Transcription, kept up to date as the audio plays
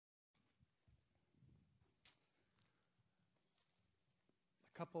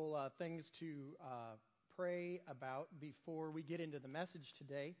couple things to pray about before we get into the message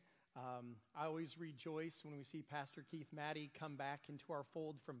today. I always rejoice when we see Pastor Keith Maddie come back into our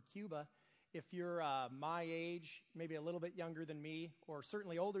fold from Cuba. If you're my age, maybe a little bit younger than me, or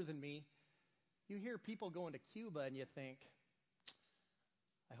certainly older than me, you hear people going to Cuba and you think,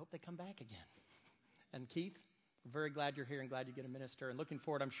 I hope they come back again. And Keith, I'm very glad you're here and glad you get to minister. And looking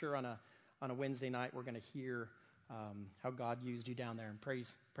forward, I'm sure on a Wednesday night, we're going to hear how God used you down there. And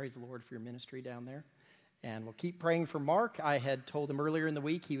praise the Lord for your ministry down there. And we'll keep praying for Mark. I had told him earlier in the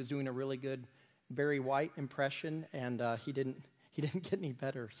week he was doing a really good Barry White impression, and he didn't get any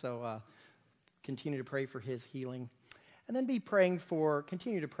better. So continue to pray for his healing. And then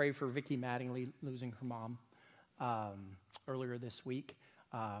continue to pray for Vicki Mattingly losing her mom earlier this week.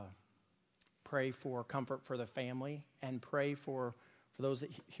 Pray for comfort for the family, and pray for those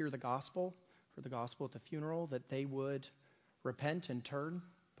that hear the gospel, for the gospel at the funeral, that they would repent and turn,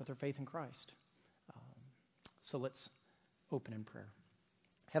 put their faith in Christ. So let's open in prayer.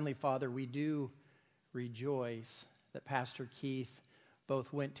 Heavenly Father, we do rejoice that Pastor Keith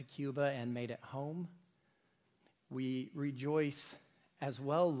both went to Cuba and made it home. We rejoice as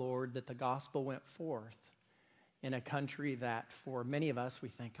well, Lord, that the gospel went forth in a country that for many of us we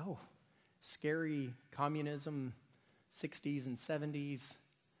think, oh, scary communism, 60s and 70s.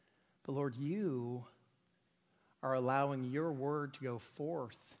 But Lord, you are allowing your word to go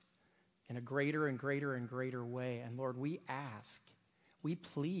forth in a greater and greater and greater way. And Lord, we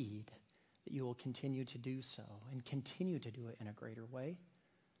plead that you will continue to do so and continue to do it in a greater way.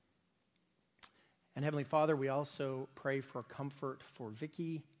 And Heavenly Father, we also pray for comfort for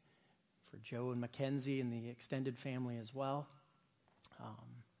Vicki, for Joe and Mackenzie and the extended family as well.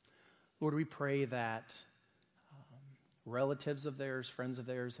 Lord, we pray that relatives of theirs, friends of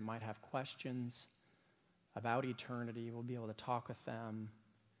theirs that might have questions about eternity, we'll be able to talk with them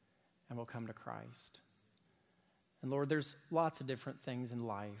and we'll come to Christ. And Lord, there's lots of different things in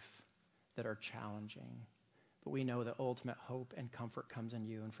life that are challenging, but we know that ultimate hope and comfort comes in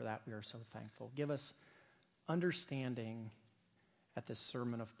you, and for that we are so thankful. Give us understanding at this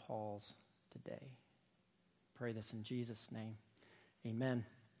sermon of Paul's today. Pray this in Jesus' name. Amen.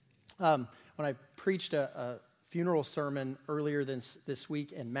 When I preached a funeral sermon earlier this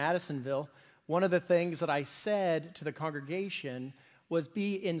week in Madisonville, one of the things that I said to the congregation was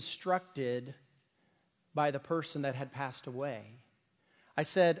be instructed by the person that had passed away. I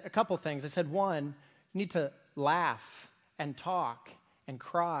said a couple things. I said, one, you need to laugh and talk and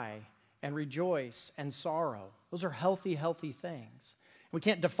cry and rejoice and sorrow. Those are healthy things. We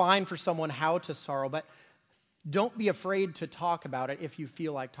can't define for someone how to sorrow, but don't be afraid to talk about it if you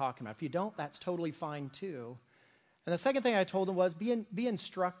feel like talking about it. If you don't, that's totally fine too. And the second thing I told them was be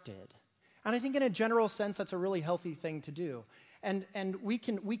instructed. And I think in a general sense, that's a really healthy thing to do. And we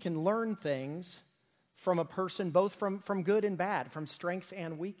can learn things from a person, both from good and bad, from strengths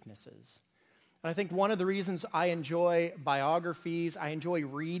and weaknesses. And I think one of the reasons I enjoy biographies, I enjoy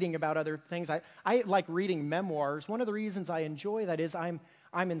reading about other things, I like reading memoirs. One of the reasons I enjoy that is I'm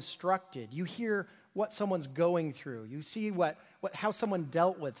instructed. You hear what someone's going through. You see how someone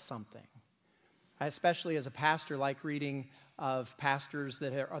dealt with something. I especially as a pastor like reading of pastors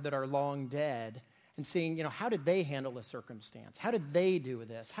that are long dead and seeing, how did they handle the circumstance? How did they do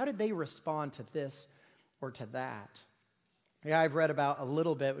this? How did they respond to this or to that? Yeah, I've read about a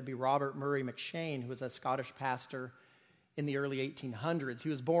little bit would be Robert Murray McCheyne, who was a Scottish pastor in the early 1800s. He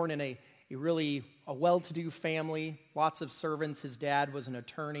was born in a well-to-do family, lots of servants. His dad was an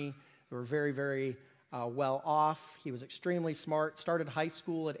attorney. They were very, very well off. He was extremely smart, started high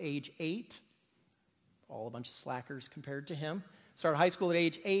school at age 8. All a bunch of slackers compared to him. Started high school at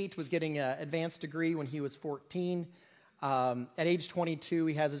age 8, was getting an advanced degree when he was 14. At age 22,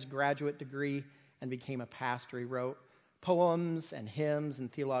 he has his graduate degree and became a pastor. He wrote poems and hymns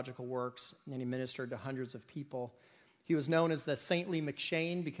and theological works, and then he ministered to hundreds of people. He was known as the Saintly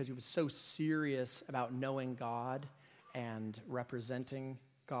McCheyne because he was so serious about knowing God and representing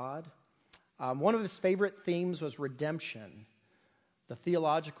God. One of his favorite themes was redemption, the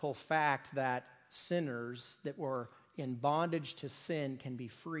theological fact that sinners that were in bondage to sin can be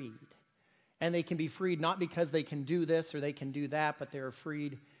freed. And they can be freed not because they can do this or they can do that, but they are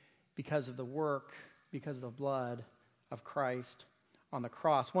freed because of the work, because of the blood of Christ on the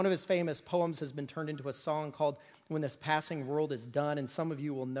cross. One of his famous poems has been turned into a song called When This Passing World Is Done, and some of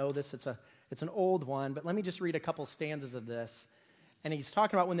you will know this. It's an old one, but let me just read a couple stanzas of this. And he's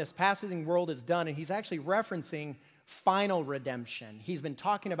talking about when this passing world is done, and he's actually referencing final redemption. He's been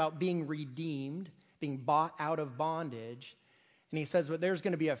talking about being redeemed, being bought out of bondage. And he says, but there's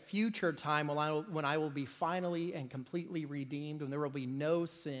going to be a future time when I will be finally and completely redeemed, when there will be no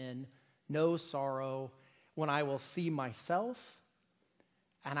sin, no sorrow, when I will see myself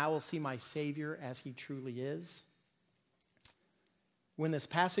and I will see my Savior as he truly is. When this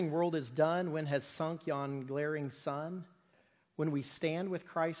passing world is done, when has sunk yon glaring sun, when we stand with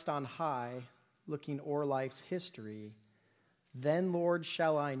Christ on high, looking o'er life's history, then, Lord,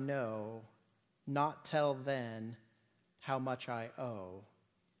 shall I know, not tell then, how much I owe.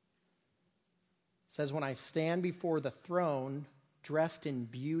 It says, when I stand before the throne, dressed in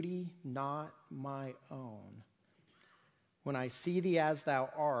beauty not my own, when I see thee as thou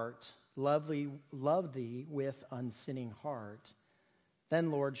art, love thee with unsinning heart, then,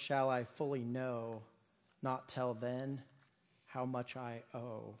 Lord, shall I fully know, not tell then, how much I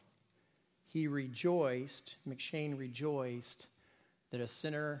owe. He rejoiced, McShane rejoiced, that a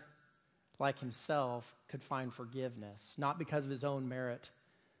sinner like himself could find forgiveness, not because of his own merit,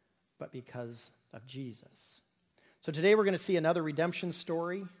 but because of Jesus. So today we're going to see another redemption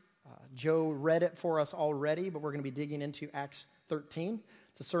story. Joe read it for us already, but we're going to be digging into Acts 13.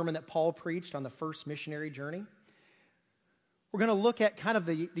 It's a sermon that Paul preached on the first missionary journey. We're going to look at kind of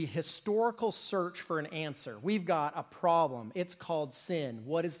the historical search for an answer. We've got a problem. It's called sin.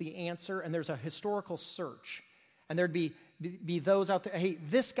 What is the answer? And there's a historical search. And there'd be those out there, hey,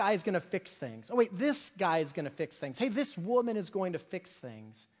 this guy's going to fix things. Oh, wait, this guy is going to fix things. Hey, this woman is going to fix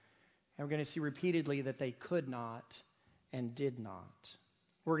things. And we're going to see repeatedly that they could not and did not.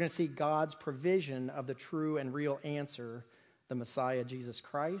 We're going to see God's provision of the true and real answer, the Messiah, Jesus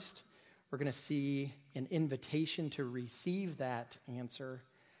Christ. We're going to see an invitation to receive that answer.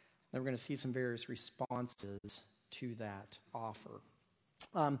 Then we're going to see some various responses to that offer.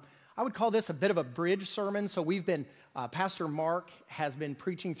 I would call this a bit of a bridge sermon. So we've been, Pastor Mark has been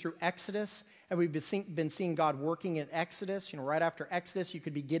preaching through Exodus, and we've been seeing God working in Exodus. You know, right after Exodus, you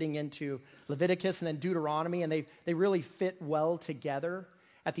could be getting into Leviticus and then Deuteronomy, and they really fit well together.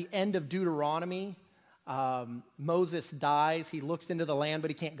 At the end of Deuteronomy, Moses dies. He looks into the land, but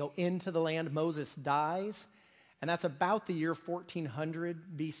he can't go into the land. Moses dies. And that's about the year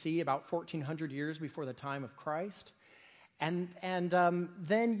 1400 BC, about 1400 years before the time of Christ. And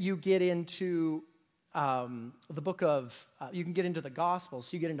then you get into the book of, you can get into the Gospels.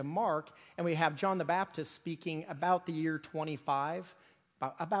 So you get into Mark, and we have John the Baptist speaking about the year 25,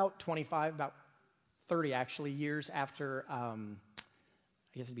 about 30 actually years after,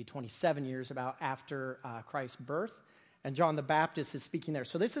 I guess it'd be 27 years after Christ's birth. And John the Baptist is speaking there.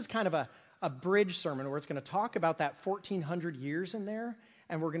 So this is kind of a bridge sermon where it's going to talk about that 1400 years in there,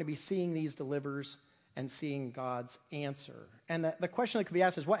 and we're going to be seeing these delivers and seeing God's answer. And the question that could be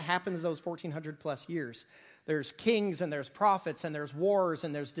asked is, what happens those 1400 plus years? There's kings, and there's prophets, and there's wars,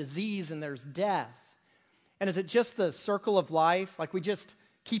 and there's disease, and there's death. And is it just the circle of life? Like we just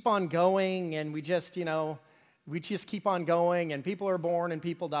keep on going, and we just keep on going, and people are born and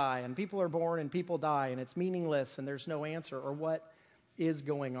people die, and people are born and people die, and it's meaningless, and there's no answer. Or what is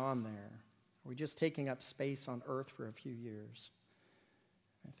going on there? Are we just taking up space on earth for a few years?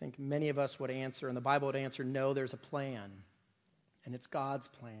 I think many of us would answer, and the Bible would answer, no, there's a plan, and it's God's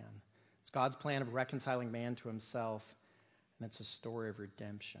plan. It's God's plan of reconciling man to himself, and it's a story of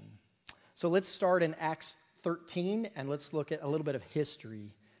redemption. So let's start in Acts 13, and let's look at a little bit of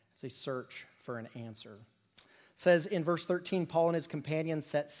history as they search for an answer. It says in verse 13, Paul and his companions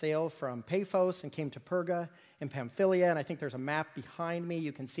set sail from Paphos and came to Perga in Pamphylia, and I think there's a map behind me.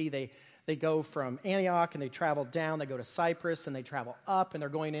 You can see they go from Antioch, and they travel down, they go to Cyprus, and they travel up, and they're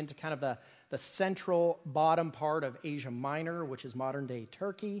going into kind of the central bottom part of Asia Minor, which is modern-day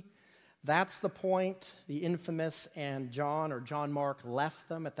Turkey. That's the point. The infamous and John Mark left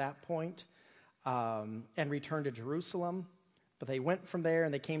them at that point and returned to Jerusalem. But they went from there,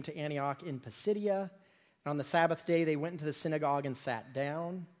 and they came to Antioch in Pisidia. And on the Sabbath day, they went into the synagogue and sat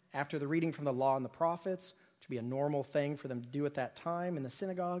down. After the reading from the law and the prophets, which would be a normal thing for them to do at that time in the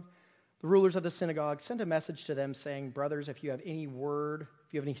synagogue, the rulers of the synagogue sent a message to them saying, brothers, if you have any word,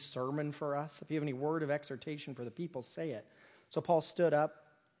 if you have any sermon for us, if you have any word of exhortation for the people, say it. So Paul stood up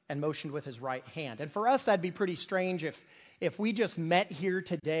and motioned with his right hand. And for us, that'd be pretty strange if we just met here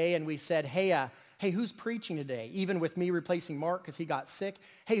today and we said, hey, who's preaching today? Even with me replacing Mark because he got sick.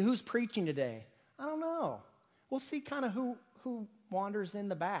 Hey, who's preaching today? I don't know. We'll see kind of who wanders in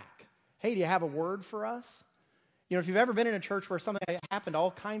the back. Hey, do you have a word for us? You know, if you've ever been in a church where something happened,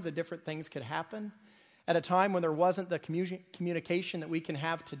 all kinds of different things could happen. At a time when there wasn't the communication that we can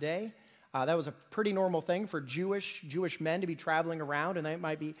have today, that was a pretty normal thing for Jewish men to be traveling around, and they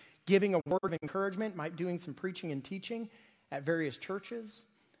might be giving a word of encouragement, might doing some preaching and teaching at various churches.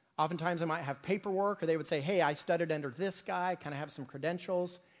 Oftentimes they might have paperwork, or they would say, hey, I studied under this guy, kind of have some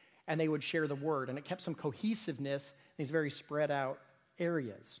credentials, and they would share the word. And it kept some cohesiveness in these very spread out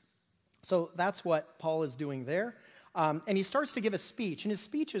areas. So that's what Paul is doing there. And he starts to give a speech. And his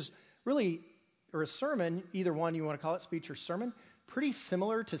speech is really, or a sermon, either one you want to call it, speech or sermon, pretty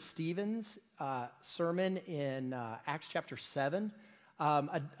similar to Stephen's sermon in Acts chapter 7.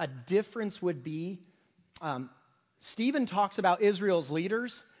 A difference would be Stephen talks about Israel's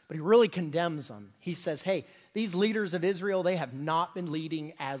leaders, but he really condemns them. He says, hey, these leaders of Israel, they have not been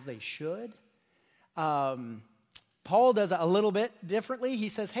leading as they should. Paul does it a little bit differently. He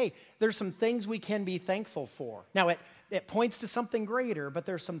says, hey, there's some things we can be thankful for. Now, it points to something greater, but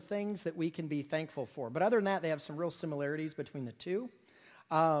there's some things that we can be thankful for. But other than that, they have some real similarities between the two.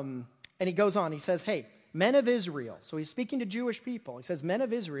 And he goes on. He says, hey, men of Israel. So he's speaking to Jewish people. He says, men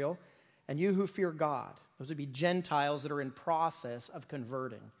of Israel, and you who fear God. Those would be Gentiles that are in process of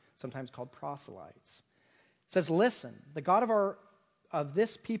converting, sometimes called proselytes. It says, listen, the God of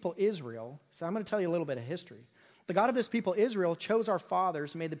this people Israel, so I'm going to tell you a little bit of history. The God of this people Israel chose our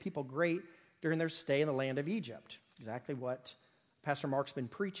fathers and made the people great during their stay in the land of Egypt. Exactly what Pastor Mark's been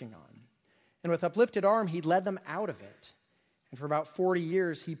preaching on. And with uplifted arm, he led them out of it. And for about 40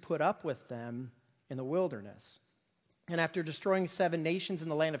 years, he put up with them in the wilderness. And after destroying 7 nations in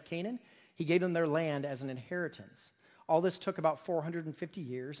the land of Canaan, he gave them their land as an inheritance. All this took about 450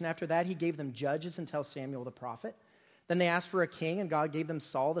 years. And after that, he gave them judges until Samuel the prophet. Then they asked for a king, and God gave them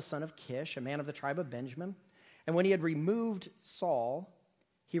Saul the son of Kish, a man of the tribe of Benjamin. And when he had removed Saul,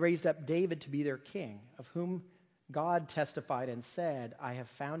 he raised up David to be their king, of whom God testified and said, I have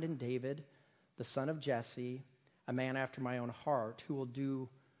found in David, the son of Jesse, a man after my own heart, who will do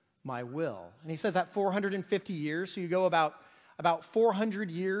my will. And he says that 450 years, so you go about 400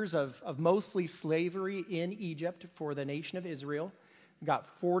 years of mostly slavery in Egypt for the nation of Israel. You've got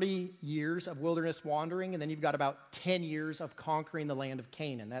 40 years of wilderness wandering, and then you've got about 10 years of conquering the land of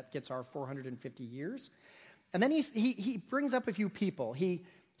Canaan. That gets our 450 years. And then he brings up a few people. He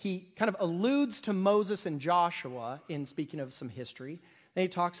kind of alludes to Moses and Joshua in speaking of some history. Then he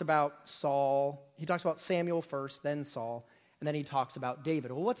talks about Saul. He talks about Samuel first, then Saul, and then he talks about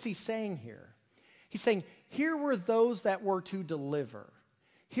David. Well, what's he saying here? He's saying, here were those that were to deliver.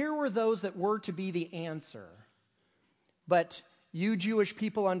 Here were those that were to be the answer. But you Jewish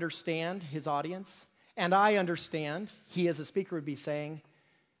people understand, his audience, and I understand, he as a speaker would be saying,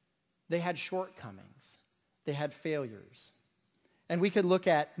 they had shortcomings. They had failures. And we could look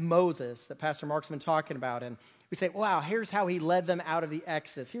at Moses that Pastor Mark's been talking about, and we say, wow, here's how he led them out of the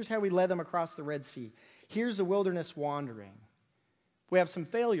Exodus. Here's how he led them across the Red Sea. Here's the wilderness wandering. We have some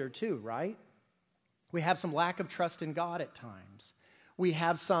failure too, right? We have some lack of trust in God at times. We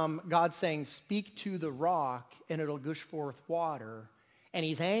have some God saying, speak to the rock and it'll gush forth water. And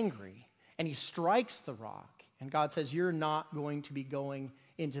he's angry and he strikes the rock. And God says, you're not going to be going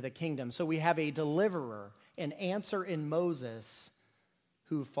into the kingdom. So we have a deliverer, an answer in Moses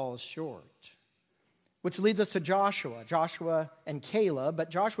who falls short. Which leads us to Joshua and Caleb. But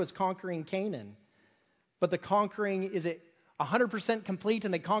Joshua's conquering Canaan. But the conquering, is it 100% complete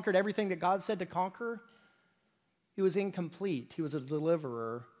and they conquered everything that God said to conquer? He was incomplete. He was a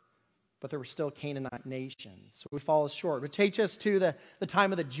deliverer, but there were still Canaanite nations. So we fall short. Which takes us to the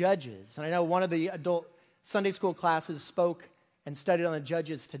time of the judges. And I know one of the adult Sunday school classes spoke and studied on the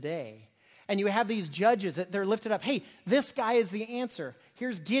judges today. And you have these judges that they're lifted up. Hey, this guy is the answer.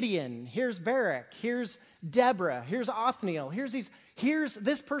 Here's Gideon. Here's Barak. Here's Deborah. Here's Othniel. Here's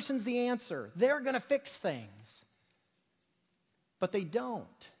this person's the answer. They're going to fix things. But they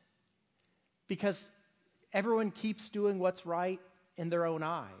don't. Because everyone keeps doing what's right in their own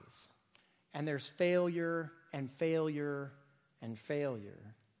eyes. And there's failure and failure and failure.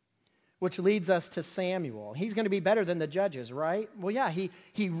 Which leads us to Samuel. He's going to be better than the judges, right? Well, yeah,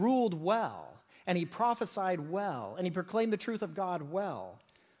 he ruled well. And he prophesied well. And he proclaimed the truth of God well.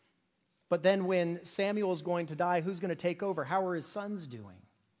 But then when Samuel's going to die, who's going to take over? How are his sons doing?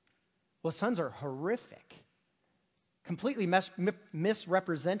 Well, sons are horrific. Completely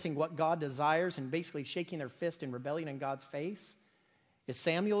misrepresenting what God desires and basically shaking their fist in rebellion in God's face. Is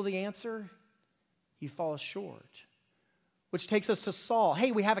Samuel the answer? He falls short. Which takes us to Saul.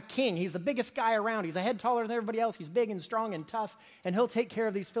 Hey, we have a king. He's the biggest guy around. He's a head taller than everybody else. He's big and strong and tough, and he'll take care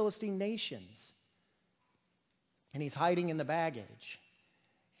of these Philistine nations. And he's hiding in the baggage.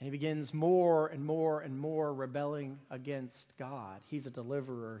 And he begins more and more and more rebelling against God. He's a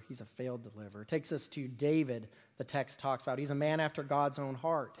deliverer. He's a failed deliverer. It takes us to David, the text talks about. He's a man after God's own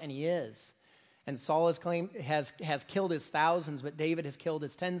heart, and he is. And Saul has killed his thousands, but David has killed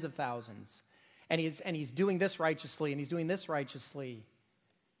his tens of thousands. And he's doing this righteously, and he's doing this righteously.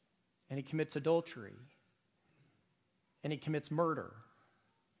 and he commits adultery, and he commits murder,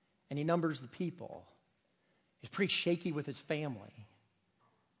 and he numbers the people. He's pretty shaky with his family,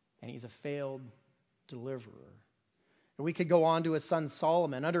 and he's a failed deliverer. And we could go on to his son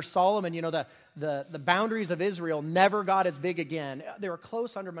Solomon. Under Solomon, the boundaries of Israel never got as big again. They were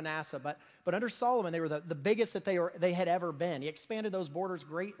close under Manasseh, but under Solomon, they were the biggest that they had ever been. He expanded those borders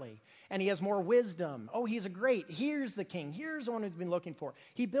greatly, and he has more wisdom. Oh, here's the king. Here's the one who's been looking for.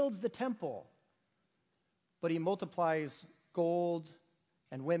 He builds the temple, but he multiplies gold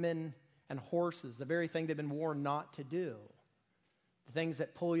and women and horses, the very thing they've been warned not to do. The things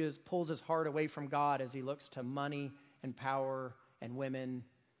that pulls his heart away from God as he looks to money and power and women,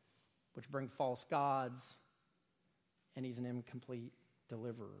 which bring false gods, and he's an incomplete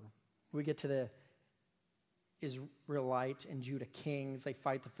deliverer. We get to the Israelite and Judah kings. They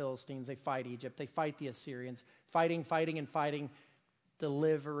fight the Philistines, they fight Egypt, they fight the Assyrians, fighting,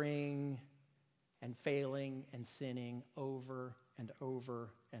 delivering and failing and sinning over and over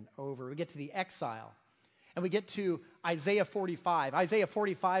and over. We get to the exile, and we get to Isaiah 45. Isaiah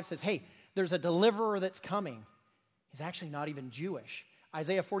 45 says, hey, there's a deliverer that's coming. He's actually not even Jewish.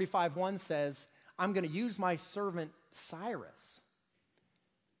 Isaiah 45:1 says, I'm going to use my servant Cyrus.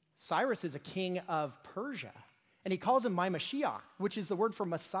 Cyrus is a king of Persia, and he calls him my Mashiach, which is the word for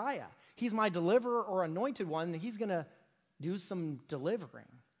Messiah. He's my deliverer or anointed one, and he's going to do some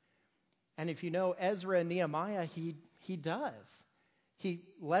delivering. And if you know Ezra and Nehemiah, he does. He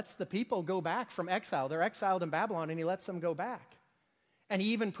lets the people go back from exile. They're exiled in Babylon, and he lets them go back. And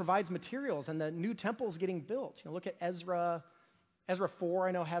he even provides materials, and the new temple is getting built. Look at Ezra 4,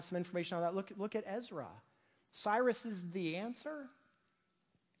 I know, has some information on that. Look at Ezra. Cyrus is the answer?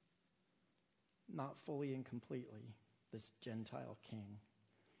 Not fully and completely, this Gentile king.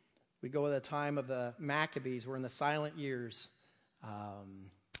 We go at the time of the Maccabees. We're in the silent years.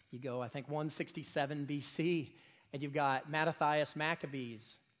 You go, I think, 167 BC, and you've got Mattathias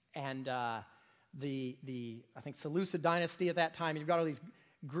Maccabees, and the I think Seleucid dynasty at that time. You've got all these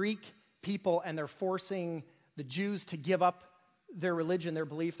Greek people, and they're forcing the Jews to give up their religion, their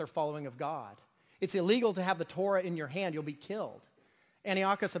belief, their following of God. It's illegal to have the Torah in your hand. You'll be killed.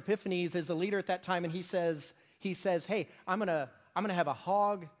 Antiochus Epiphanes is the leader at that time, and he says, hey, I'm gonna have a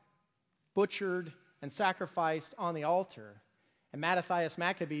hog butchered and sacrificed on the altar. And Mattathias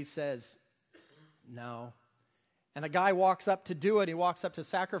Maccabees says, no. And the guy walks up to do it. He walks up to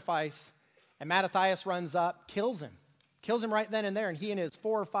sacrifice, and Mattathias runs up, kills him right then and there. And he and his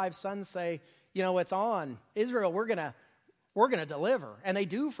 4 or 5 sons say, it's on Israel. We're gonna deliver, and they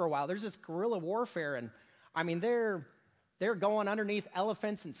do for a while. There's this guerrilla warfare, and I mean they're going underneath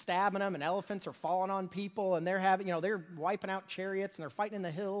elephants and stabbing them, and elephants are falling on people, and they're wiping out chariots, and they're fighting in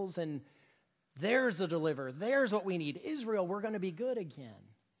the hills, and there's the deliverer. There's what we need. Israel, we're going to be good again.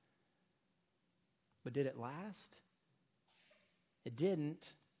 But did it last? It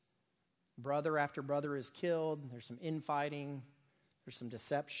didn't. Brother after brother is killed. There's some infighting. There's some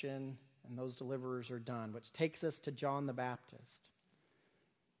deception. And those deliverers are done, which takes us to John the Baptist.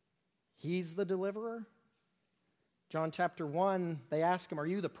 He's the deliverer. John chapter 1, they ask him, are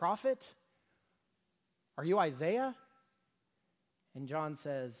you the prophet? Are you Isaiah? And John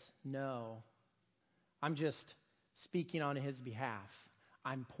says, no. I'm just speaking on his behalf.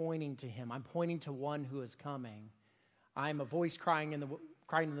 I'm pointing to him. I'm pointing to one who is coming. I'm a voice crying in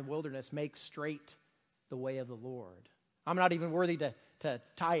the wilderness, make straight the way of the Lord. I'm not even worthy to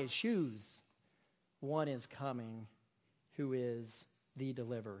tie his shoes. One is coming who is the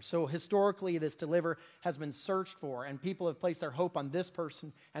deliverer. So historically, this deliverer has been searched for, and people have placed their hope on this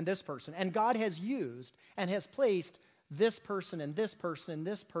person and this person. And God has used and has placed this person and this person and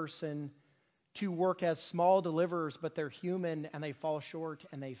this person to work as small deliverers, but they're human and they fall short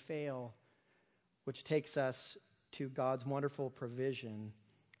and they fail, which takes us to God's wonderful provision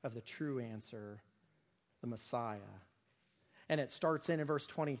of the true answer, the Messiah. And it starts in verse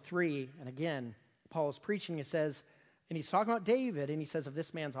 23, and again, Paul is preaching, he says, and he's talking about David, and he says, of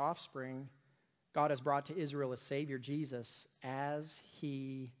this man's offspring, God has brought to Israel a Savior, Jesus, as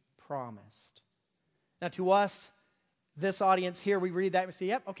he promised. Now to us, this audience here, we read that and we say,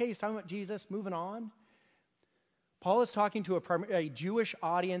 yep, okay, he's talking about Jesus, moving on. Paul is talking to a Jewish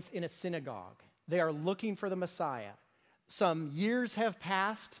audience in a synagogue. They are looking for the Messiah. Some years have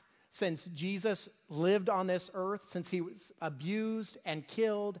passed since Jesus lived on this earth, since he was abused and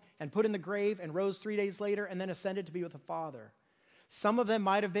killed and put in the grave and rose 3 days later and then ascended to be with the Father. Some of them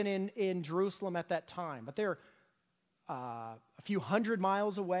might have been in Jerusalem at that time, but they're a few hundred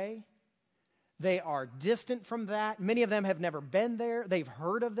miles away. They are distant from that. Many of them have never been there. They've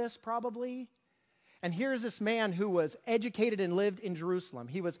heard of this probably. And here's this man who was educated and lived in Jerusalem.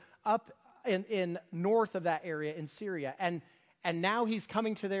 He was up in north of that area in Syria. And now he's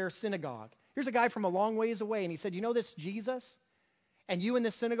coming to their synagogue. Here's a guy from a long ways away. And he said, you know this Jesus? And you in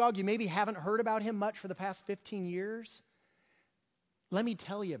this synagogue, you maybe haven't heard about him much for the past 15 years. Let me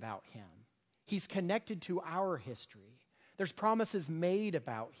tell you about him. He's connected to our history. There's promises made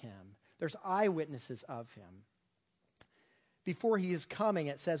about him. There's eyewitnesses of him. Before he is coming,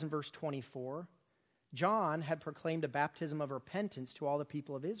 it says in verse 24, John had proclaimed a baptism of repentance to all the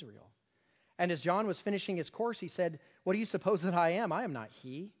people of Israel. And as John was finishing his course, he said, what do you suppose that I am? I am not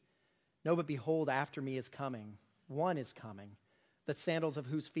he. No, but behold, after me is coming. One is coming, the sandals of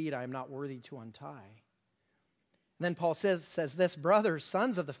whose feet I am not worthy to untie. And then Paul says this, brothers,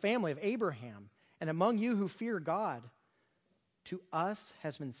 sons of the family of Abraham, and among you who fear God, to us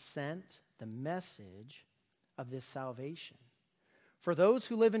has been sent the message of this salvation. For those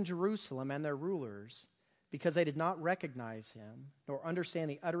who live in Jerusalem and their rulers, because they did not recognize him, nor understand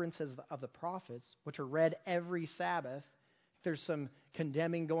the utterances of the prophets, which are read every Sabbath. There's some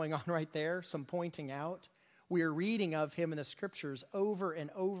condemning going on right there, some pointing out. We are reading of him in the scriptures over and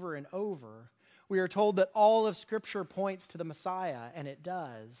over and over. We are told that all of Scripture points to the Messiah, and it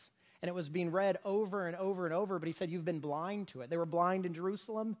does. And it was being read over and over and over, but he said, you've been blind to it. They were blind in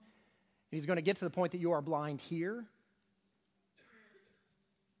Jerusalem, and he's going to get to the point that you are blind here.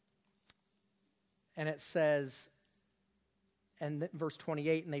 And it says, and verse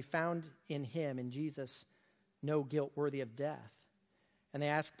 28, and they found in him, in Jesus, no guilt worthy of death. And they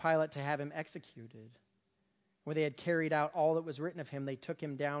asked Pilate to have him executed. When they had carried out all that was written of him, they took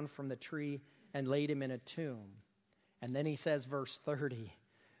him down from the tree and laid him in a tomb. And then he says, verse 30,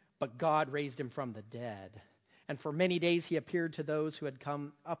 but God raised him from the dead. And for many days he appeared to those who had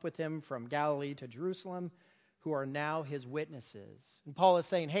come up with him from Galilee to Jerusalem, who are now his witnesses. And Paul is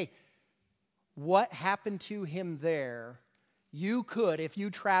saying, hey, what happened to him there, you could, if you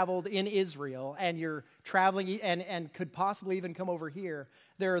traveled in Israel and you're traveling and could possibly even come over here,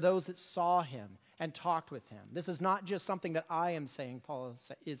 there are those that saw him and talked with him. This is not just something that I am saying, Paul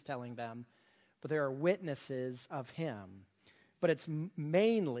is telling them, but there are witnesses of him. But it's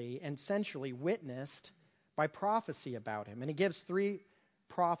mainly and centrally witnessed by prophecy about him. And he gives 3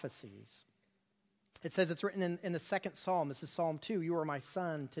 prophecies. It says it's written in the second psalm. This is Psalm 2. You are my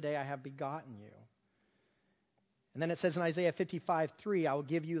son. Today I have begotten you. And then it says in Isaiah 55:3, I will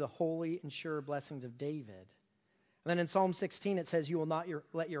give you the holy and sure blessings of David. And then in Psalm 16, it says, you will not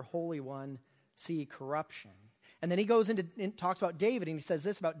let your Holy One see corruption. And then he goes into and talks about David, and he says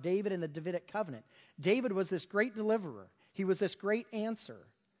this about David and the Davidic covenant. David was this great deliverer. He was this great answer.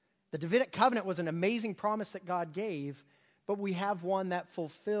 The Davidic covenant was an amazing promise that God gave, but we have one that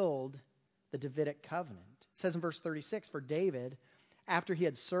fulfilled the Davidic covenant. It says in verse 36, for David, after he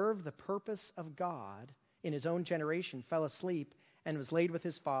had served the purpose of God in his own generation, fell asleep and was laid with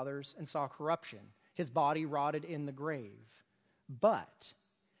his fathers and saw corruption. His body rotted in the grave. But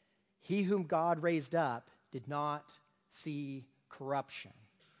he whom God raised up did not see corruption.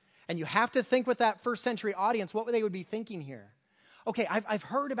 And you have to think with that first century audience, what they would be thinking here. Okay, I've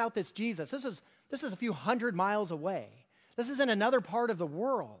heard about this Jesus. This is a few hundred miles away. This is in another part of the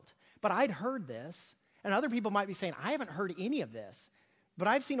world. But I'd heard this, and other people might be saying, I haven't heard any of this. But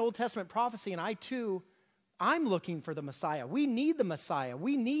I've seen Old Testament prophecy, and I'm looking for the Messiah. We need the Messiah.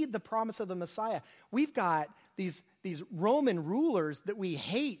 We need the promise of the Messiah. We've got these Roman rulers that we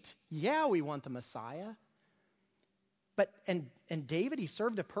hate. Yeah, we want the Messiah. But and David, he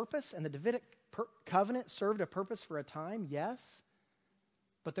served a purpose, and the Davidic covenant served a purpose for a time, yes.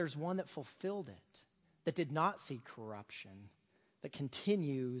 But there's one that fulfilled it, that did not see corruption, that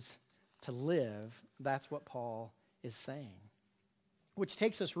continues to live. That's what Paul is saying. Which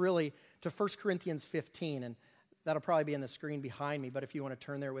takes us really to 1 Corinthians 15, and that'll probably be on the screen behind me, but if you want to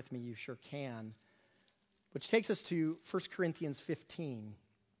turn there with me, you sure can. Which takes us to 1 Corinthians 15,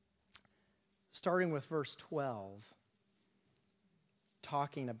 starting with verse 12,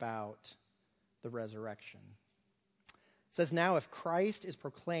 talking about the resurrection. It says, now if Christ is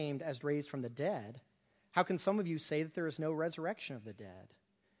proclaimed as raised from the dead, how can some of you say that there is no resurrection of the dead?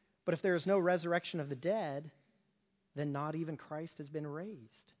 But if there is no resurrection of the dead, then not even Christ has been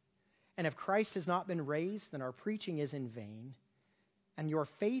raised. And if Christ has not been raised, then our preaching is in vain, and your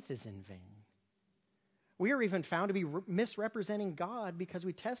faith is in vain. We are even found to be misrepresenting God because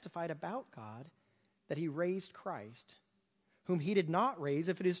we testified about God that he raised Christ, whom he did not raise,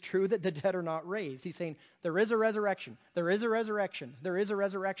 if it is true that the dead are not raised. He's saying there is a resurrection, there is a resurrection, there is a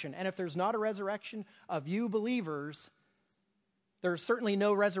resurrection. And if there's not a resurrection of you believers, there's certainly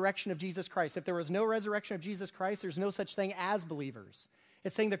no resurrection of Jesus Christ. If there was no resurrection of Jesus Christ, there's no such thing as believers.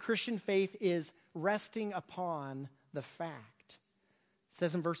 It's saying the Christian faith is resting upon the fact. It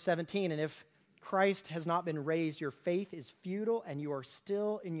says in verse 17, and if Christ has not been raised, your faith is futile and you are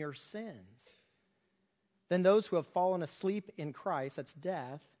still in your sins. Then those who have fallen asleep in Christ, that's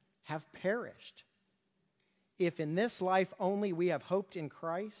death, have perished. If in this life only we have hoped in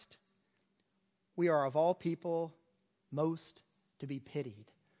Christ, we are of all people most to be pitied.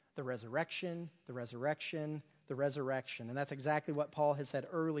 The resurrection, the resurrection, the resurrection. And that's exactly what Paul has said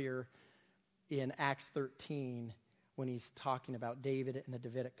earlier in Acts 13 when he's talking about David and the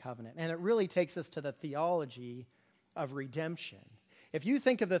Davidic covenant. And it really takes us to the theology of redemption. If you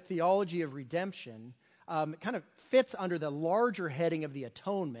think of the theology of redemption, it kind of fits under the larger heading of the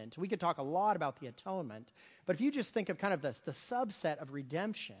atonement. We could talk a lot about the atonement, but if you just think of kind of the subset of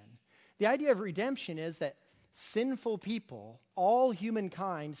redemption, the idea of redemption is that sinful people, all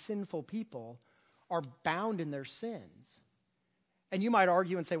humankind, sinful people, are bound in their sins. And you might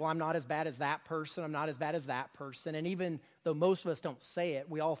argue and say, well, I'm not as bad as that person, I'm not as bad as that person. And even though most of us don't say it,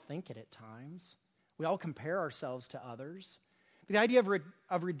 we all think it at times. We all compare ourselves to others. But the idea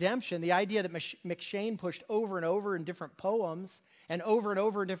of redemption, the idea that McShane pushed over and over in different poems and over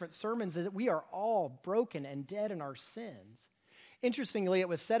in different sermons, is that we are all broken and dead in our sins. Interestingly, it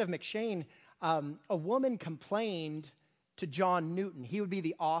was said of McShane, a woman complained to John Newton. He would be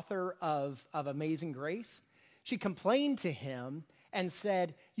the author of Amazing Grace. She complained to him and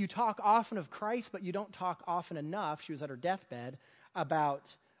said, you talk often of Christ, but you don't talk often enough, she was at her deathbed,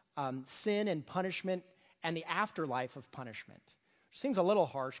 about sin and punishment and the afterlife of punishment. Which seems a little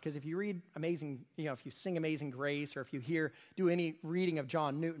harsh, because if you read if you sing Amazing Grace, or if you do any reading of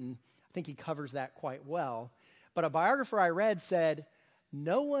John Newton, I think he covers that quite well. But a biographer I read said,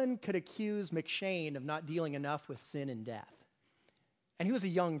 no one could accuse McShane of not dealing enough with sin and death. And he was a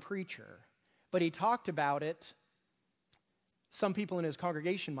young preacher, but he talked about it. Some people in his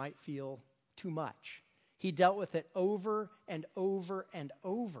congregation might feel too much. He dealt with it over and over and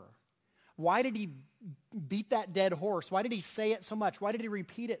over. Why did he beat that dead horse? Why did he say it so much? Why did he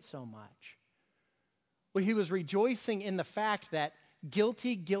repeat it so much? Well, he was rejoicing in the fact that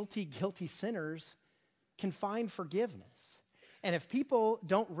guilty sinners can find forgiveness. And if people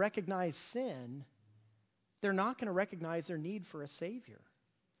don't recognize sin, they're not going to recognize their need for a Savior.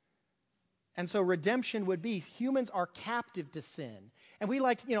 And so redemption would be humans are captive to sin. And we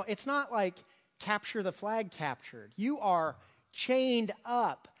it's not like capture the flag captured. You are chained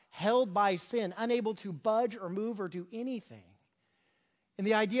up, held by sin, unable to budge or move or do anything. And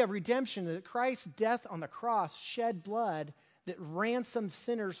the idea of redemption is that Christ's death on the cross shed blood that ransomed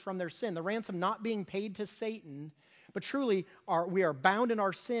sinners from their sin. The ransom not being paid to Satan, but truly we are bound in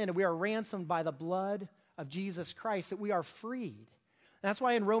our sin and we are ransomed by the blood of Jesus Christ, that we are freed. That's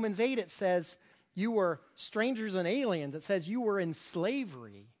why in Romans 8 it says, you were strangers and aliens. It says you were in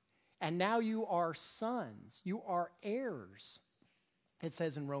slavery, and now you are sons. You are heirs. It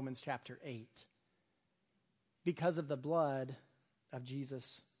says in Romans chapter 8, because of the blood of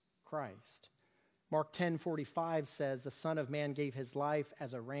Jesus Christ. Mark 10:45 says, the Son of Man gave his life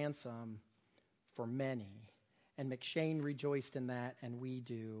as a ransom for many. And McShane rejoiced in that, and we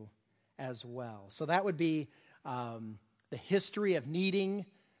do as well. So that would be the history of needing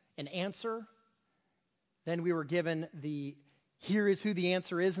an answer. Then we were given here is who the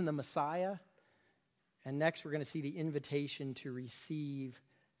answer is in the Messiah. And next we're going to see the invitation to receive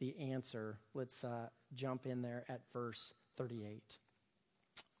the answer. Let's jump in there at verse 38.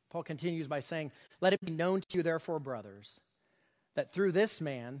 Paul continues by saying, let it be known to you, therefore, brothers, that through this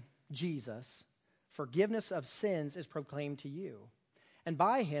man, Jesus, forgiveness of sins is proclaimed to you. And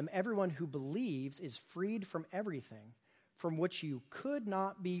by him, everyone who believes is freed from everything from which you could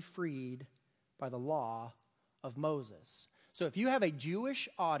not be freed by the law of Moses. So if you have a Jewish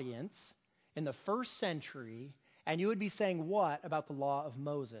audience in the first century, and you would be saying what about the law of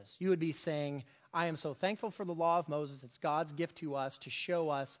Moses? You would be saying, I am so thankful for the law of Moses. It's God's gift to us to show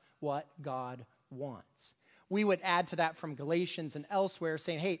us what God wants. We would add to that from Galatians and elsewhere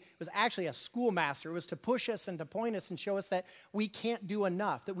saying, hey, it was actually a schoolmaster. It was to push us and to point us and show us that we can't do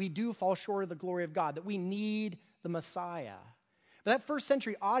enough, that we do fall short of the glory of God, that we need the Messiah. But that first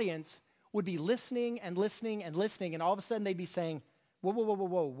century audience would be listening and listening and listening, and all of a sudden they'd be saying, whoa.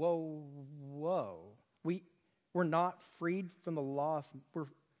 We're not freed from the law.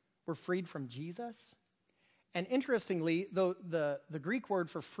 We're freed from Jesus. And interestingly, though the Greek word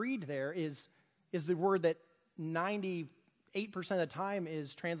for freed there is the word that 98% of the time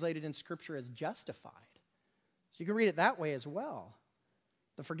is translated in Scripture as justified. So you can read it that way as well.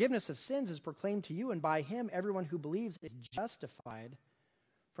 The forgiveness of sins is proclaimed to you, and by him everyone who believes is justified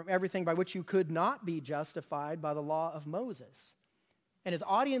from everything by which you could not be justified by the law of Moses. And his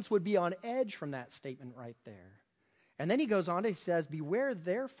audience would be on edge from that statement right there. And then he goes on, he says, beware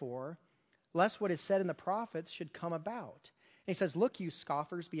therefore, lest what is said in the prophets should come about. And he says, look, you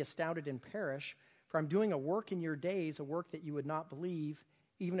scoffers, be astounded and perish, for I'm doing a work in your days, a work that you would not believe,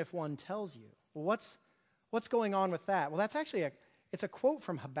 even if one tells you. Well, what's going on with that? Well, that's actually it's a quote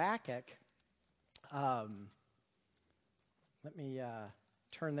from Habakkuk. Let me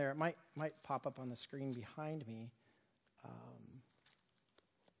turn there. It might pop up on the screen behind me.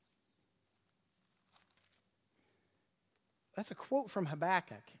 That's a quote from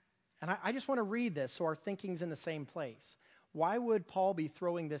Habakkuk. And I just want to read this so our thinking's in the same place. Why would Paul be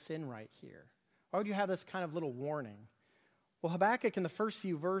throwing this in right here? Why would you have this kind of little warning? Well, Habakkuk in the first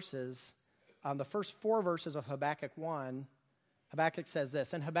few verses, the first 4 verses of Habakkuk 1, Habakkuk says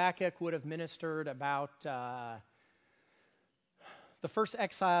this, and Habakkuk would have ministered about, the first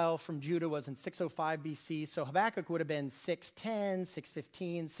exile from Judah was in 605 BC, so Habakkuk would have been 610,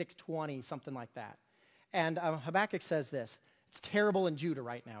 615, 620, something like that. And Habakkuk says this, it's terrible in Judah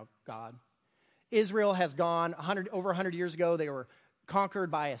right now, God. Israel has gone over 100 years ago. They were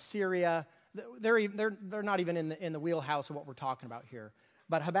conquered by Assyria. They're not even in the wheelhouse of what we're talking about here.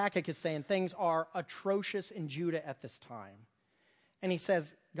 But Habakkuk is saying things are atrocious in Judah at this time. And he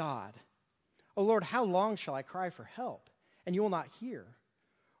says, God, O Lord, how long shall I cry for help, and you will not hear?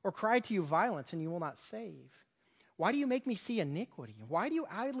 Or cry to you violence, and you will not save? Why do you make me see iniquity? Why do you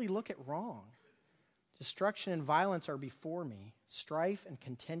idly look at wrong? Destruction and violence are before me. Strife and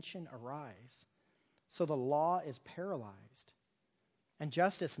contention arise. So the law is paralyzed, and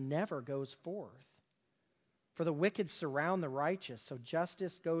justice never goes forth. For the wicked surround the righteous, so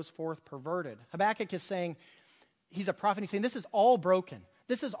justice goes forth perverted. Habakkuk is saying, he's a prophet, he's saying, this is all broken.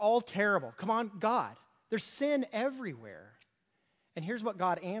 This is all terrible. Come on, God. There's sin everywhere. And here's what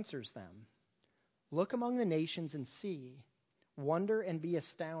God answers them. Look among the nations and see. Wonder and be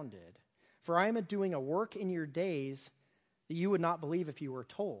astounded. For I am doing a work in your days that you would not believe if you were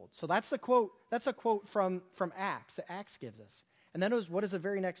told. So that's the quote. That's a quote from Acts that Acts gives us. And then what does the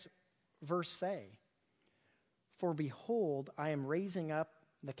very next verse say? For behold, I am raising up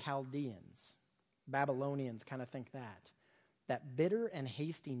the Chaldeans. Babylonians kind of think that bitter and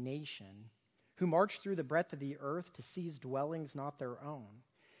hasty nation who march through the breadth of the earth to seize dwellings not their own.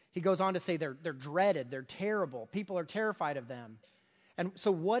 He goes on to say they're dreaded, they're terrible. People are terrified of them. And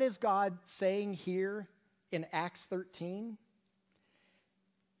so what is God saying here in Acts 13?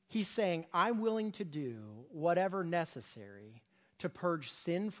 He's saying, I'm willing to do whatever necessary to purge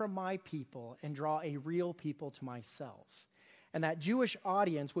sin from my people and draw a real people to myself. And that Jewish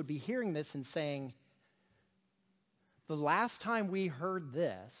audience would be hearing this and saying, the last time we heard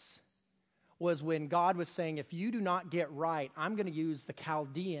this was when God was saying, if you do not get right, I'm going to use the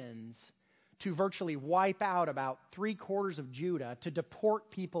Chaldeans to virtually wipe out about 3/4 of Judah, to deport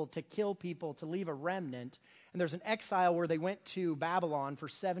people, to kill people, to leave a remnant. And there's an exile where they went to Babylon for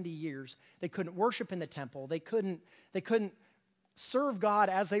 70 years. They couldn't worship in the temple. They couldn't serve God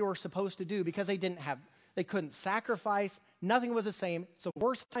as they were supposed to do because they couldn't sacrifice. Nothing was the same. It's the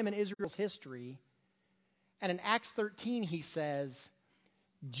worst time in Israel's history. And in Acts 13, he says,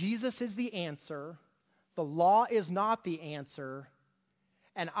 Jesus is the answer. The law is not the answer.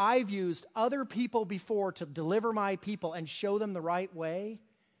 And I've used other people before to deliver my people and show them the right way.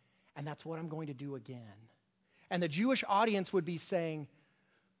 And that's what I'm going to do again. And the Jewish audience would be saying,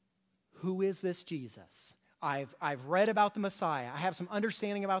 who is this Jesus? I've read about the Messiah. I have some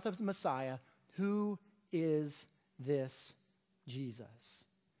understanding about the Messiah. Who is this Jesus?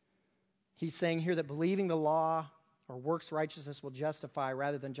 He's saying here that believing the law or works righteousness will justify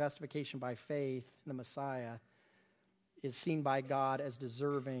rather than justification by faith in the Messiah is seen by God as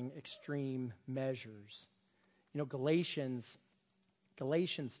deserving extreme measures. You know, Galatians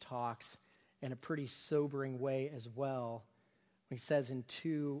talks in a pretty sobering way as well. He says in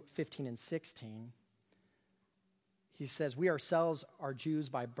 2:15 and 16, he says, we ourselves are Jews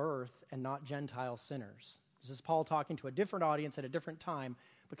by birth and not Gentile sinners. This is Paul talking to a different audience at a different time,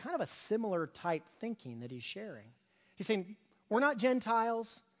 but kind of a similar type thinking that he's sharing. He's saying, we're not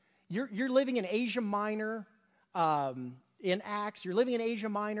Gentiles. You're living in Asia Minor. In Acts, you're living in Asia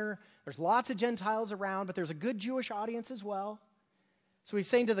Minor. There's lots of Gentiles around, but there's a good Jewish audience as well. So he's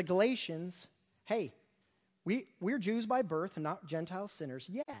saying to the Galatians, hey, we're Jews by birth and not Gentile sinners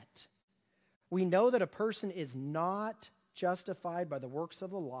yet. We know that a person is not justified by the works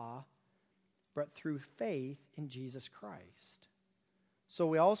of the law, but through faith in Jesus Christ. So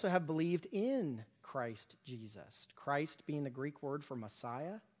we also have believed in Christ Jesus, Christ being the Greek word for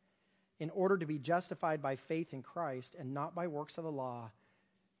Messiah, in order to be justified by faith in Christ and not by works of the law,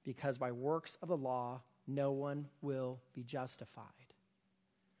 because by works of the law no one will be justified.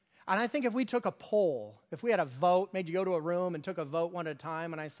 And I think if we took a poll, if we had a vote, made you go to a room and took a vote one at a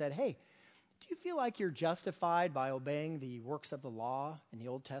time, and I said, hey, do you feel like you're justified by obeying the works of the law in the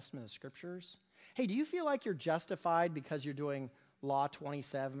Old Testament, the Scriptures? Hey, do you feel like you're justified because you're doing Law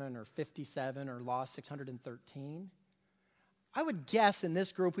 27 or 57 or Law 613? I would guess in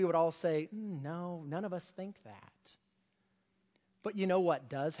this group we would all say, no, none of us think that. But you know what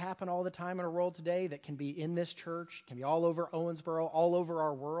does happen all the time in our world today that can be in this church, can be all over Owensboro, all over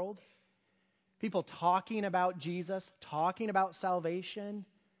our world? People talking about Jesus, talking about salvation,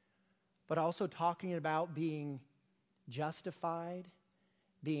 but also talking about being justified,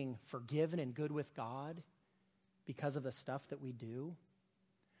 being forgiven and good with God because of the stuff that we do.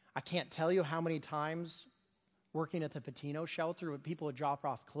 I can't tell you how many times working at the Patino shelter when people would drop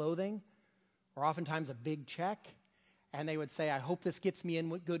off clothing or oftentimes a big check, and they would say, I hope this gets me in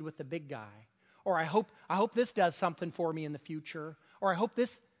good with the big guy. Or I hope this does something for me in the future. Or I hope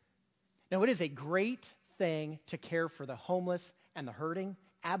this. Now, it is a great thing to care for the homeless and the hurting.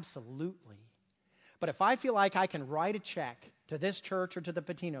 Absolutely. But if I feel like I can write a check to this church or to the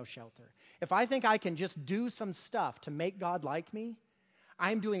Patino shelter, if I think I can just do some stuff to make God like me,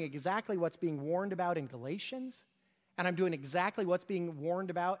 I'm doing exactly what's being warned about in Galatians, and I'm doing exactly what's being warned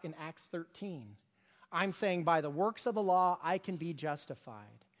about in Acts 13. I'm saying by the works of the law, I can be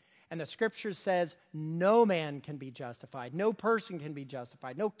justified. And the Scripture says no man can be justified, no person can be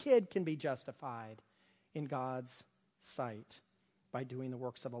justified, no kid can be justified in God's sight by doing the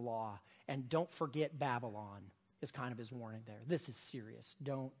works of the law. And don't forget Babylon is kind of his warning there. This is serious.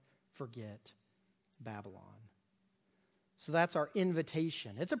 Don't forget Babylon. So that's our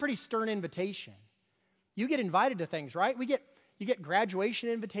invitation. It's a pretty stern invitation. You get invited to things, right? You get graduation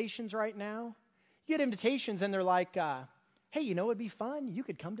invitations right now. You get invitations and they're like, hey, you know what would be fun? You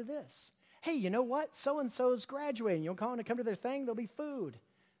could come to this. Hey, you know what? So-and-so's graduating. You'll come to their thing. There'll be food.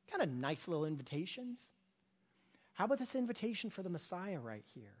 Kind of nice little invitations. How about this invitation for the Messiah right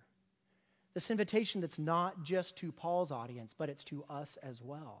here? This invitation that's not just to Paul's audience, but it's to us as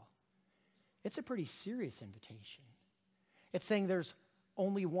well. It's a pretty serious invitation. It's saying there's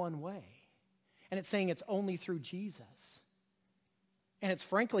only one way. And it's saying it's only through Jesus. And it's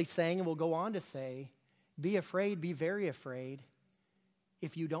frankly saying, and we'll go on to say, be afraid, be very afraid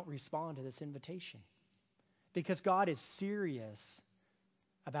if you don't respond to this invitation. Because God is serious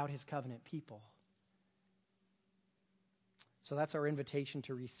about his covenant people. So that's our invitation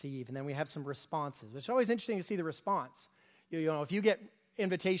to receive. And then we have some responses, which is always interesting to see the response. You know, if you get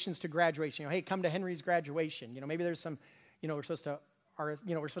invitations to graduation, hey, come to Henry's graduation. Maybe there's some, we're supposed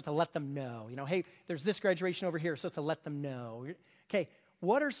to let them know. Hey, there's this graduation over here. We're supposed to let them know. Okay,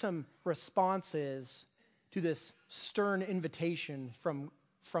 what are some responses to this stern invitation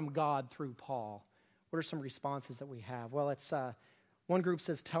from God through Paul? What are some responses that we have? Well, it's one group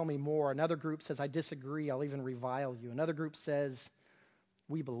says, tell me more. Another group says, I disagree. I'll even revile you. Another group says,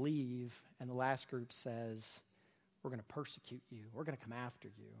 we believe. And the last group says, we're going to persecute you. We're going to come after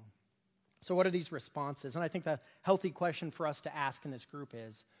you. So what are these responses? And I think the healthy question for us to ask in this group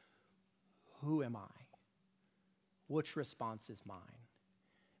is, who am I? Which response is mine?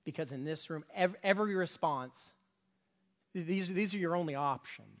 Because in this room, every response, these are your only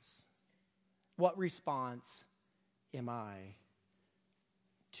options. What response am I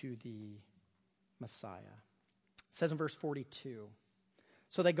to the Messiah? It says in verse 42,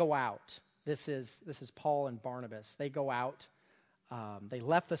 so they go out. This is Paul and Barnabas. They go out. They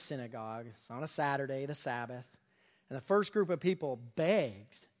left the synagogue. It's on a Saturday, the Sabbath. And the first group of people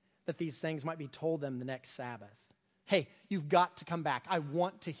begged that these things might be told them the next Sabbath. Hey, you've got to come back. I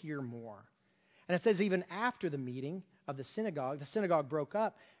want to hear more. And it says even after the meeting of the synagogue broke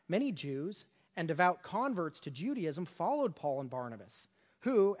up. Many Jews and devout converts to Judaism followed Paul and Barnabas,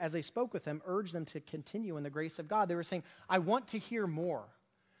 who, as they spoke with them, urged them to continue in the grace of God. They were saying, I want to hear more.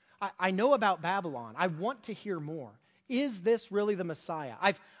 I know about Babylon. I want to hear more. Is this really the Messiah?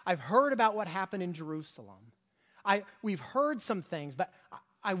 I've heard about what happened in Jerusalem. We've heard some things, but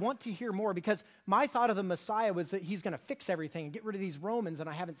I want to hear more because my thought of the Messiah was that he's going to fix everything and get rid of these Romans, and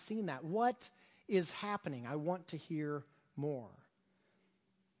I haven't seen that. What is happening? I want to hear more.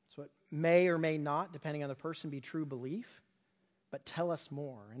 So it may or may not, depending on the person, be true belief, but tell us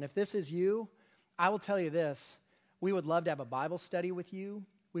more. And if this is you, I will tell you this. We would love to have a Bible study with you.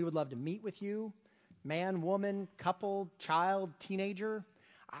 We would love to meet with you. Man, woman, couple, child, teenager.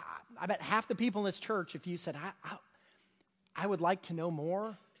 I bet half the people in this church, if you said, I would like to know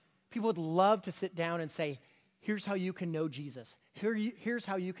more, people would love to sit down and say, here's how you can know Jesus. Here's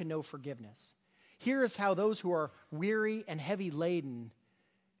how you can know forgiveness. Here is how those who are weary and heavy laden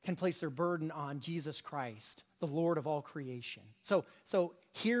can place their burden on Jesus Christ, the Lord of all creation. So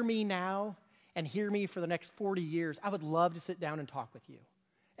hear me now and hear me for the next 40 years. I would love to sit down and talk with you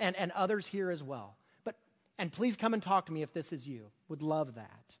and others here as well. And please come and talk to me if this is you. Would love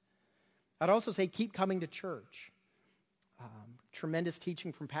that. I'd also say keep coming to church. Tremendous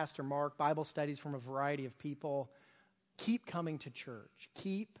teaching from Pastor Mark, Bible studies from a variety of people. Keep coming to church.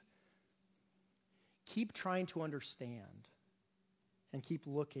 Keep trying to understand and keep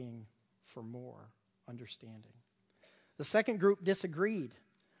looking for more understanding. The second group disagreed.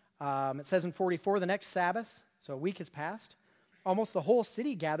 It says in 44, the next Sabbath, so a week has passed, almost the whole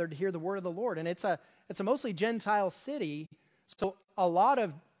city gathered to hear the word of the Lord. And it's a mostly Gentile city, so a lot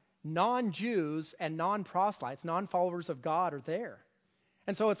of non-Jews and non-proselytes, non-followers of God are there.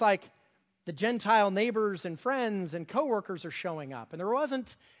 And so it's like the Gentile neighbors and friends and coworkers are showing up. And there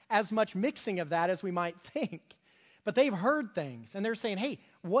wasn't as much mixing of that as we might think. But they've heard things, and they're saying, hey,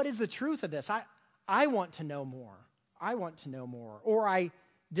 what is the truth of this? I want to know more. I want to know more. Or I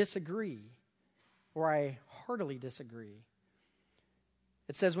disagree. Or I heartily disagree.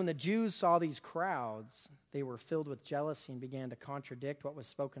 It says, when the Jews saw these crowds, they were filled with jealousy and began to contradict what was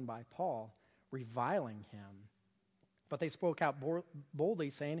spoken by Paul, reviling him. But they spoke out boldly,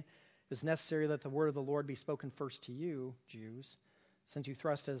 saying, it is necessary that the word of the Lord be spoken first to you, Jews, since you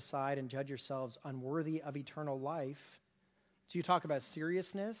thrust it aside and judge yourselves unworthy of eternal life. So you talk about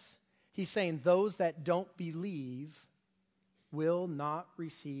seriousness. He's saying those that don't believe will not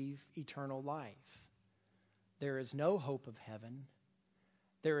receive eternal life. There is no hope of heaven.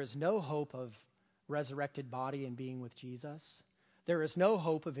 There is no hope of resurrected body and being with Jesus. There is no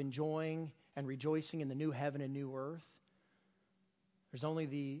hope of enjoying and rejoicing in the new heaven and new earth. There's only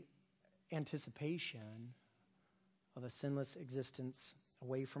the anticipation of a sinless existence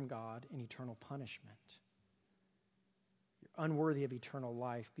away from God in eternal punishment. You're unworthy of eternal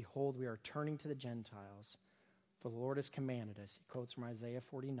life. Behold, we are turning to the Gentiles, for the Lord has commanded us. He quotes from Isaiah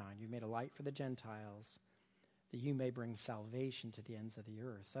 49, you've made a light for the Gentiles, that you may bring salvation to the ends of the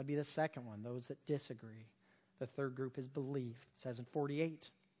earth. So that'd be the second one, those that disagree. The third group is belief. It says in 48,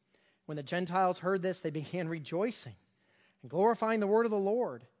 when the Gentiles heard this, they began rejoicing and glorifying the word of the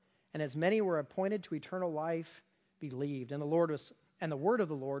Lord. And as many were appointed to eternal life, believed. And the word of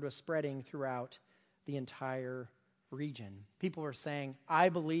the Lord was spreading throughout the entire region. People were saying, I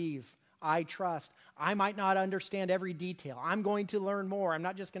believe, I trust. I might not understand every detail. I'm going to learn more. I'm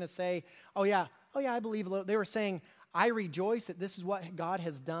not just going to say, oh yeah, I believe a little. They were saying, I rejoice that this is what God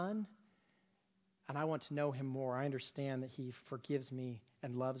has done, and I want to know him more. I understand that he forgives me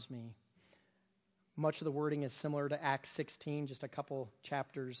and loves me. Much of the wording is similar to Acts 16, just a couple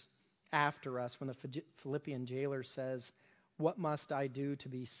chapters after us, when the Philippian jailer says, what must I do to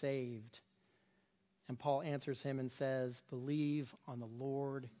be saved? And Paul answers him and says, believe on the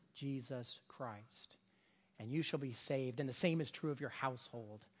Lord Jesus Christ, and you shall be saved. And the same is true of your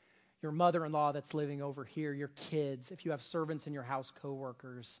household. Your mother-in-law that's living over here, your kids, if you have servants in your house,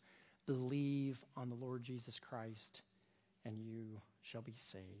 co-workers, believe on the Lord Jesus Christ, and you shall be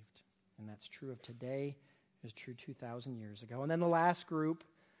saved. And that's true of today. It was true 2,000 years ago. And then the last group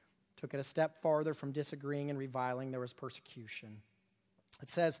took it a step farther from disagreeing and reviling. There was persecution. It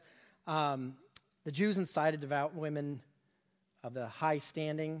says, the Jews incited devout women of the high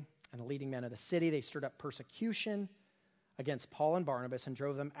standing and the leading men of the city. They stirred up persecution against Paul and Barnabas and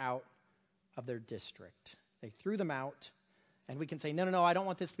drove them out of their district. They threw them out, and we can say, no, I don't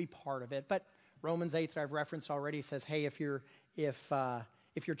want this to be part of it. But Romans 8 that I've referenced already says, hey, if your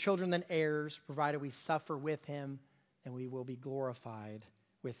children then heirs, provided we suffer with him, then we will be glorified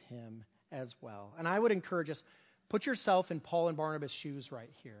with him as well. And I would encourage us, put yourself in Paul and Barnabas' shoes right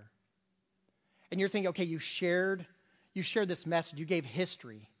here. And you're thinking, okay, you shared this message, you gave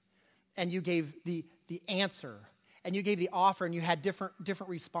history, and you gave the answer, and you gave the offer, and you had different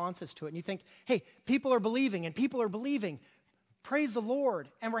responses to it. And you think, hey, people are believing, and people are believing. Praise the Lord,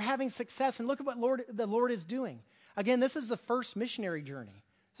 and we're having success, and look at what the Lord is doing. Again, this is the first missionary journey.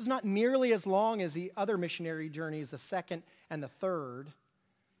 This is not nearly as long as the other missionary journeys, the second and the third.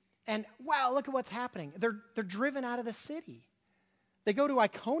 And wow, look at what's happening. They're driven out of the city. They go to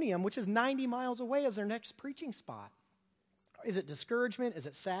Iconium, which is 90 miles away, as their next preaching spot. Is it discouragement? Is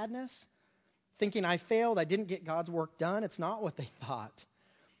it sadness? Thinking I failed, I didn't get God's work done? It's not what they thought.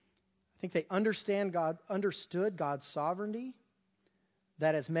 I think they understood God's sovereignty,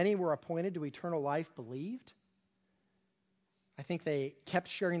 that as many were appointed to eternal life believed. I think they kept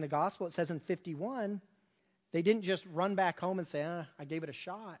sharing the gospel. It says in 51, they didn't just run back home and say, I gave it a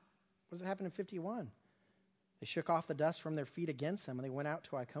shot. What does it happen in 51? They shook off the dust from their feet against them, and they went out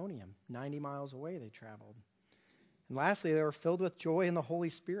to Iconium. 90 miles away they traveled. And lastly, they were filled with joy in the Holy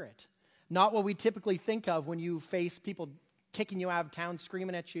Spirit. Not what we typically think of when you face people kicking you out of town,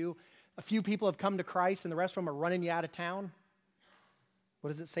 screaming at you. A few people have come to Christ and the rest of them are running you out of town.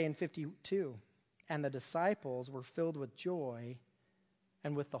 What does it say in 52? And the disciples were filled with joy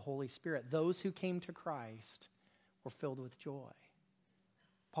and with the Holy Spirit. Those who came to Christ were filled with joy.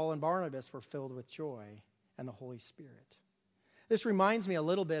 Paul and Barnabas were filled with joy and the Holy Spirit. This reminds me a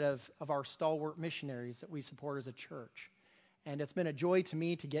little bit of our stalwart missionaries that we support as a church. And it's been a joy to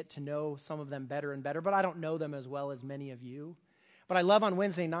me to get to know some of them better and better, but I don't know them as well as many of you. But I love on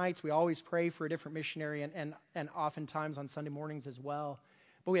Wednesday nights, we always pray for a different missionary and oftentimes on Sunday mornings as well.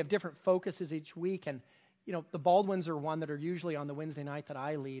 But we have different focuses each week. And, you know, the Baldwins are one that are usually on the Wednesday night that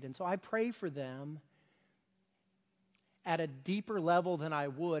I lead. And so I pray for them at a deeper level than I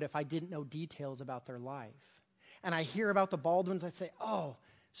would if I didn't know details about their life. And I hear about the Baldwins, I'd say, oh,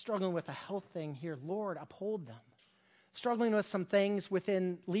 struggling with a health thing here. Lord, uphold them. Struggling with some things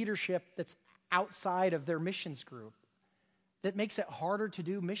within leadership that's outside of their missions group that makes it harder to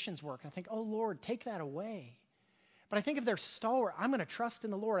do missions work. And I think, oh, Lord, take that away. But I think if they're stalwart, I'm going to trust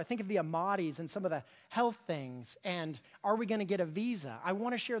in the Lord. I think of the Ahmadis and some of the health things. And are we going to get a visa? I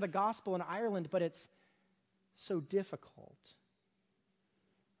want to share the gospel in Ireland, but it's so difficult.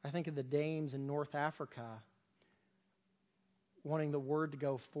 I think of the Dames in North Africa wanting the word to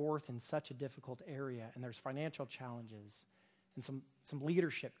go forth in such a difficult area, and there's financial challenges and some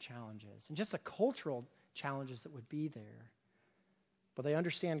leadership challenges and just the cultural challenges that would be there. But they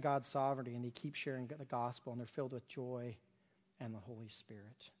understand God's sovereignty, and they keep sharing the gospel, and they're filled with joy and the Holy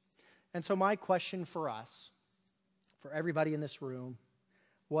Spirit. And so my question for us, for everybody in this room,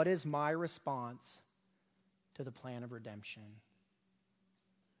 what is my response to the plan of redemption?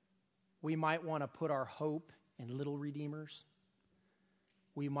 We might want to put our hope in little redeemers.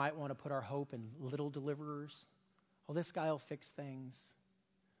 We might want to put our hope in little deliverers. Oh, this guy will fix things.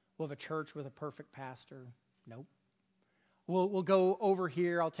 We'll have a church with a perfect pastor. Nope. We'll go over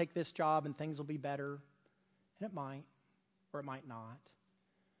here, I'll take this job and things will be better. And it might, or it might not.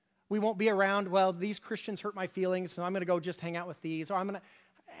 We won't be around, well, these Christians hurt my feelings, so I'm going to go just hang out with these.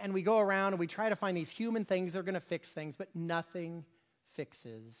 And we go around and we try to find these human things that are going to fix things, but nothing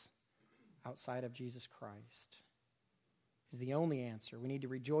fixes outside of Jesus Christ. He's the only answer. We need to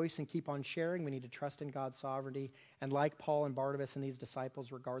rejoice and keep on sharing. We need to trust in God's sovereignty. And like Paul and Barnabas and these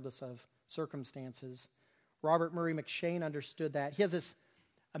disciples, regardless of circumstances, Robert Murray McCheyne understood that. He has this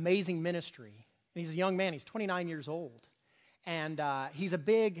amazing ministry. And he's a young man. He's 29 years old. And he's a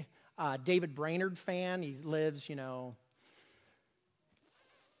big David Brainerd fan. He lives,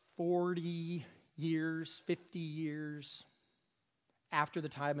 40 years, 50 years after the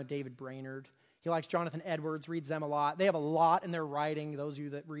time of David Brainerd. He likes Jonathan Edwards, reads them a lot. They have a lot in their writing, those of you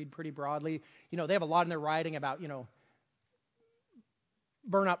that read pretty broadly. They have a lot in their writing about,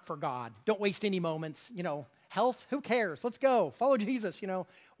 burn up for God. Don't waste any moments. Health, who cares? Let's go. Follow Jesus.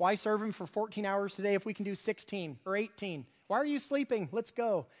 Why serve him for 14 hours today if we can do 16 or 18? Why are you sleeping? Let's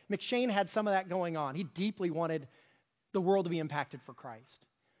go. McCheyne had some of that going on. He deeply wanted the world to be impacted for Christ.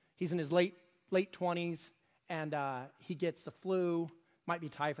 He's in his late 20s, and he gets the flu. Might be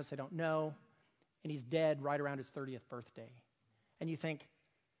typhus, I don't know. And he's dead right around his 30th birthday. And you think,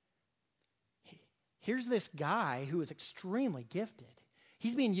 here's this guy who is extremely gifted.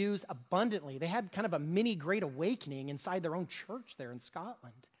 He's being used abundantly. They had kind of a mini Great Awakening inside their own church there in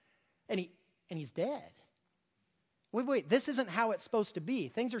Scotland. And he's dead. Wait, this isn't how it's supposed to be.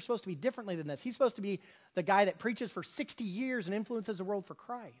 Things are supposed to be differently than this. He's supposed to be the guy that preaches for 60 years and influences the world for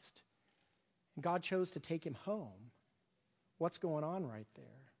Christ. And God chose to take him home. What's going on right there?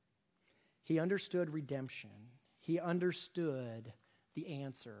 He understood redemption. He understood the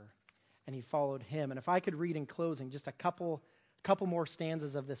answer, and he followed him. And if I could read in closing just a couple more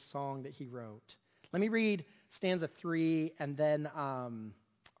stanzas of this song that he wrote. Let me read stanza 3, and then I'll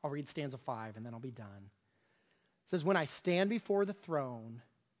read stanza 5, and then I'll be done. It says, when I stand before the throne,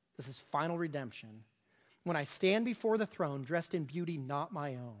 this is final redemption. When I stand before the throne, dressed in beauty not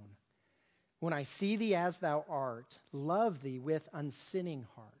my own, when I see thee as thou art, love thee with unsinning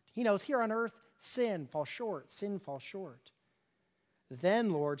heart. He knows here on earth, sin falls short.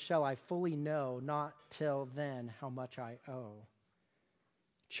 Then, Lord, shall I fully know, not till then, how much I owe.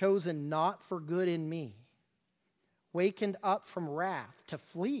 Chosen not for good in me, wakened up from wrath to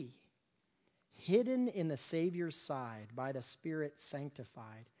flee, hidden in the Savior's side, by the Spirit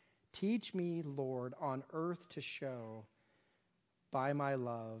sanctified. Teach me, Lord, on earth to show, by my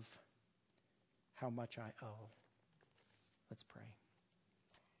love, how much I owe. Let's pray.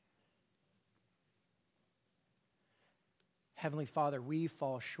 Heavenly Father, we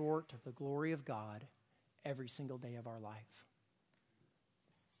fall short of the glory of God every single day of our life.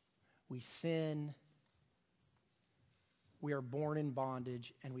 We sin, we are born in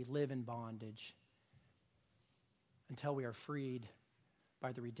bondage, and we live in bondage until we are freed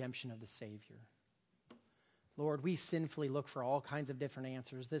by the redemption of the Savior. Lord, we sinfully look for all kinds of different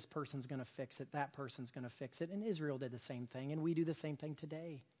answers. This person's going to fix it. That person's going to fix it. And Israel did the same thing, and we do the same thing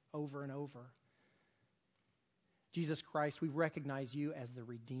today, over and over. Jesus Christ, we recognize you as the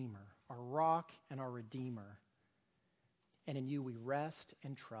Redeemer, our rock and our Redeemer. And in you we rest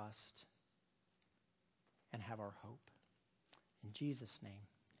and trust and have our hope. In Jesus' name,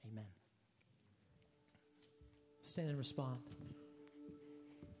 amen. Stand and respond.